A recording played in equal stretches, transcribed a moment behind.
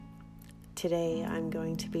Today I'm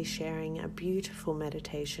going to be sharing a beautiful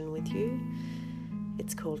meditation with you.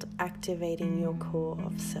 It's called Activating Your Core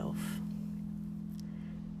of Self.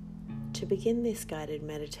 To begin this guided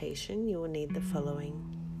meditation, you will need the following: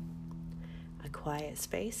 a quiet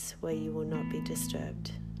space where you will not be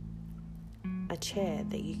disturbed, a chair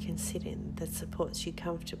that you can sit in that supports you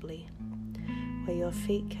comfortably, where your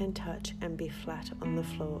feet can touch and be flat on the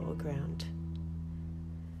floor or ground,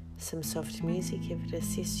 some soft music if it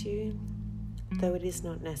assists you, though it is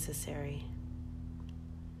not necessary.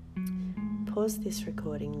 Pause this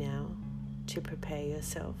recording now to prepare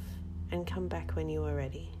yourself and come back when you are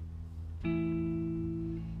ready.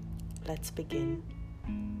 Let's begin.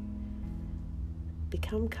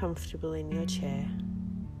 Become comfortable in your chair,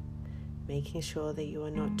 making sure that you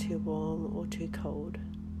are not too warm or too cold.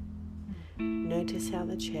 Notice how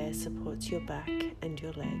the chair supports your back and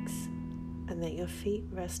your legs, and that your feet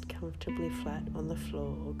rest comfortably flat on the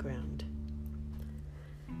floor or ground.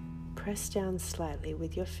 Press down slightly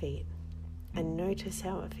with your feet and notice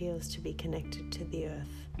how it feels to be connected to the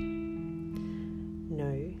earth.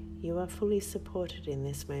 Know you are fully supported in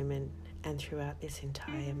this moment and throughout this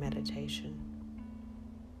entire meditation.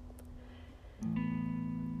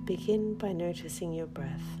 Begin by noticing your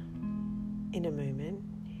breath. In a moment,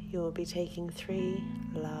 you will be taking 3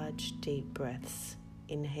 large, deep breaths,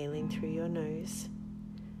 inhaling through your nose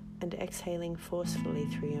and exhaling forcefully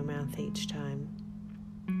through your mouth each time.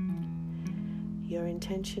 Your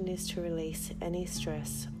intention is to release any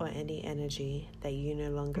stress or any energy that you no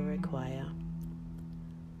longer require.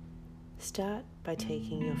 Start by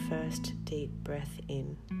taking your first deep breath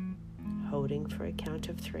in, holding for a count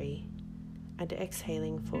of 3, and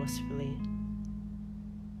exhaling forcefully.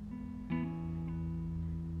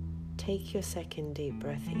 Take your second deep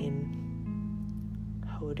breath in,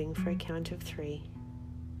 holding for a count of 3,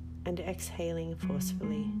 and exhaling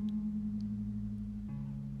forcefully.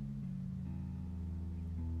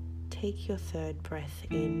 Take your third breath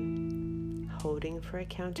in, holding for a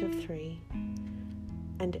count of 3,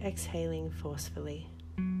 and exhaling forcefully.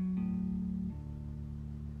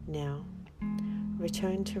 Now,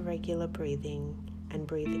 return to regular breathing and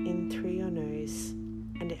breathe in through your nose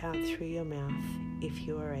and out through your mouth if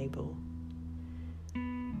you are able.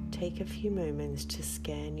 Take a few moments to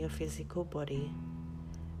scan your physical body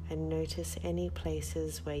and notice any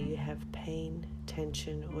places where you have pain,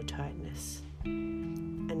 tension, or tightness,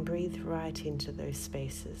 and breathe right into those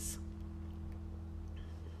spaces.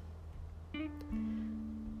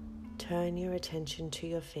 Turn your attention to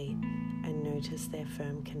your feet and notice their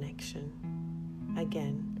firm connection.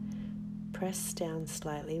 Again, press down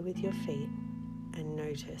slightly with your feet and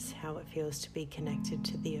notice how it feels to be connected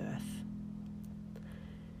to the earth.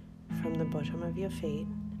 From the bottom of your feet,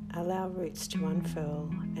 allow roots to unfurl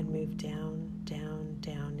and move down, down,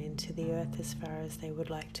 down into the earth as far as they would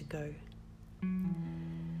like to go.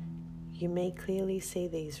 You may clearly see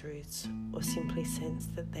these roots or simply sense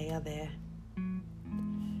that they are there.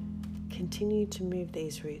 Continue to move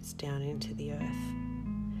these roots down into the earth.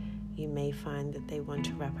 You may find that they want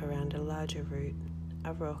to wrap around a larger root,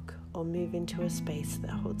 a rock, or move into a space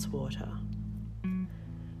that holds water.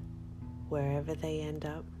 Wherever they end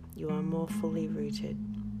up, you are more fully rooted.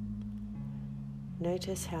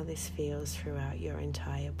 Notice how this feels throughout your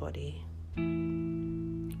entire body.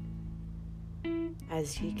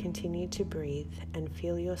 As you continue to breathe and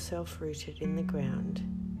feel yourself rooted in the ground,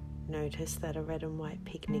 notice that a red and white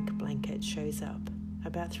picnic blanket shows up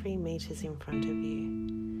about 3 meters in front of you.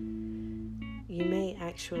 You may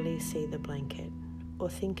actually see the blanket or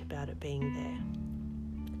think about it being there.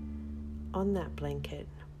 On that blanket,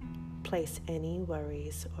 place any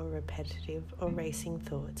worries or repetitive or racing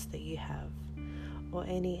thoughts that you have, or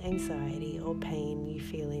any anxiety or pain you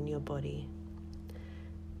feel in your body.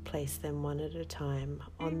 Place them one at a time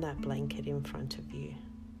on that blanket in front of you.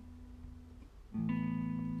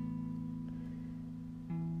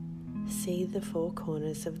 See the 4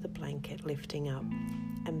 corners of the blanket lifting up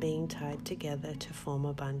and being tied together to form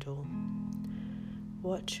a bundle.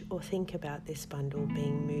 Watch or think about this bundle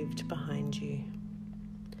being moved behind you.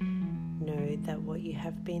 Know that what you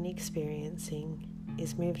have been experiencing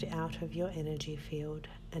is moved out of your energy field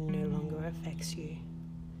and no longer affects you.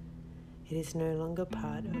 It is no longer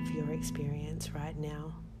part of your experience right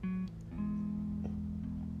now.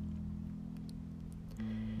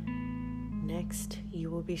 Next, you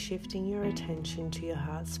will be shifting your attention to your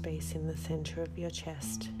heart space in the center of your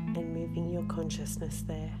chest and moving your consciousness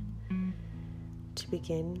there. To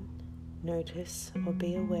begin, notice or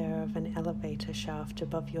be aware of an elevator shaft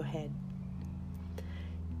above your head.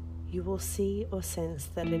 You will see or sense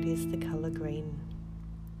that it is the color green.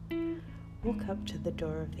 Walk up to the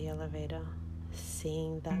door of the elevator,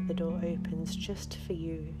 seeing that the door opens just for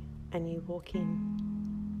you, and you walk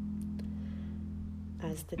in.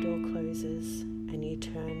 As the door closes and you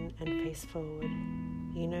turn and face forward,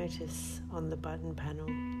 you notice on the button panel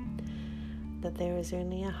that there is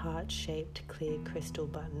only a heart-shaped clear crystal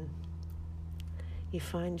button. You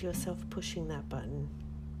find yourself pushing that button.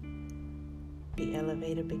 The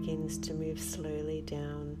elevator begins to move slowly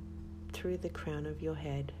down through the crown of your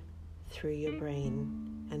head, through your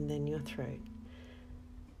brain, and then your throat,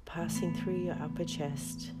 passing through your upper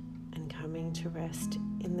chest and coming to rest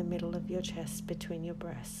in the middle of your chest between your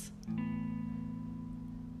breasts.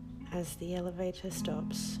 As the elevator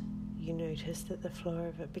stops, you notice that the floor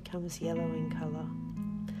of it becomes yellow in color,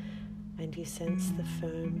 and you sense the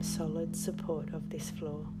firm, solid support of this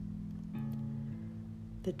floor.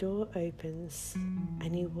 The door opens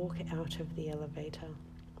and you walk out of the elevator.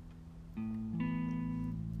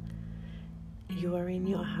 You are in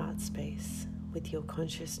your heart space with your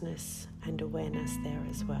consciousness and awareness there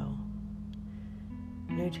as well.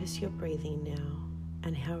 Notice your breathing now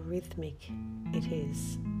and how rhythmic it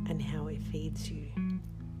is and how it feeds you.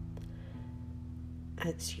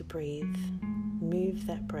 As you breathe, move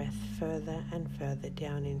that breath further and further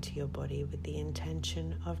down into your body with the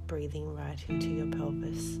intention of breathing right into your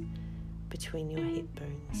pelvis, between your hip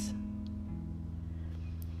bones.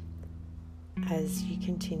 As you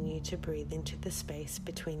continue to breathe into the space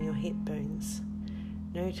between your hip bones,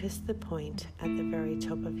 notice the point at the very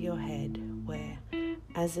top of your head where,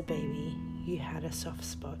 as a baby, you had a soft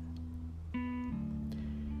spot.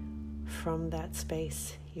 From that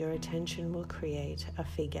space, your attention will create a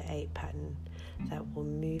figure 8 pattern that will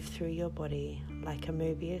move through your body like a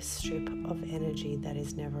Mobius strip of energy that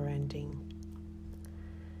is never ending.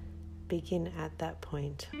 Begin at that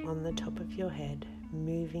point on the top of your head,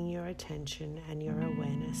 moving your attention and your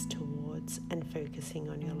awareness towards and focusing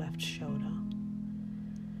on your left shoulder,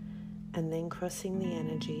 and then crossing the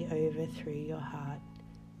energy over through your heart,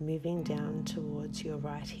 moving down towards your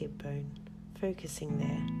right hip bone, focusing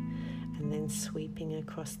there, and then sweeping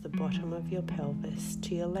across the bottom of your pelvis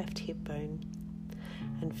to your left hip bone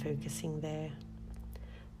and focusing there,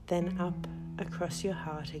 then up across your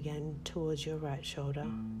heart again towards your right shoulder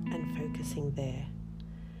and focusing there,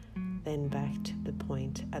 then back to the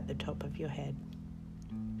point at the top of your head.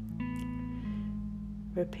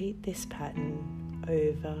 Repeat this pattern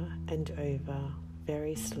over and over,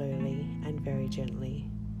 very slowly and very gently.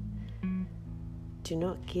 Do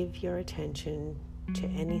not give your attention to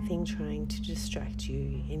anything trying to distract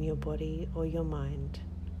you in your body or your mind.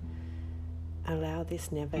 Allow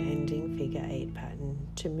this never-ending figure 8 pattern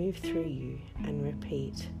to move through you and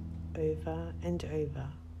repeat over and over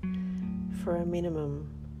for a minimum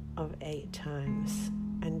of 8 times,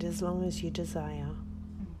 and as long as you desire.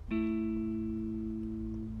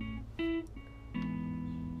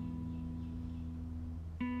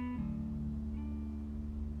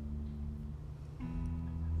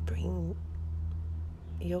 Bring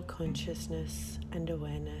your consciousness and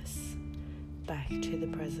awareness back to the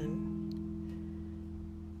present,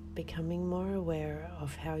 becoming more aware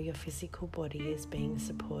of how your physical body is being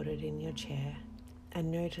supported in your chair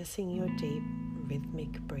and noticing your deep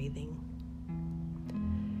rhythmic breathing.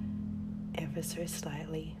 Ever so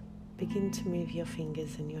slightly, begin to move your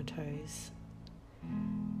fingers and your toes.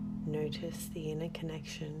 Notice the inner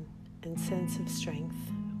connection and sense of strength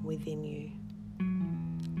within you.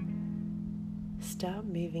 Start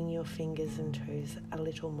moving your fingers and toes a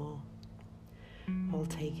little more while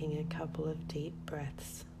taking a couple of deep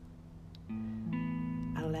breaths.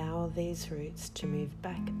 Allow these roots to move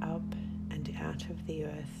back up and out of the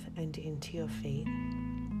earth and into your feet.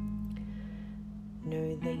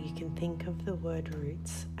 Know that you can think of the word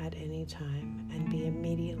roots at any time and be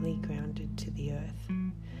immediately grounded to the earth,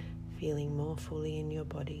 feeling more fully in your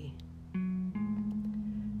body.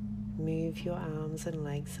 Move your arms and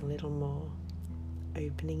legs a little more,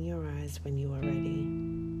 opening your eyes when you are ready.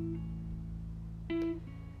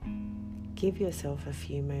 Give yourself a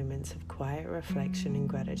few moments of quiet reflection and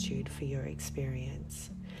gratitude for your experience.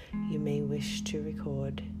 You may wish to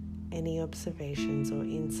record any observations or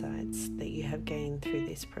insights that you have gained through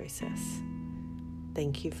this process.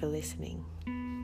 Thank you for listening.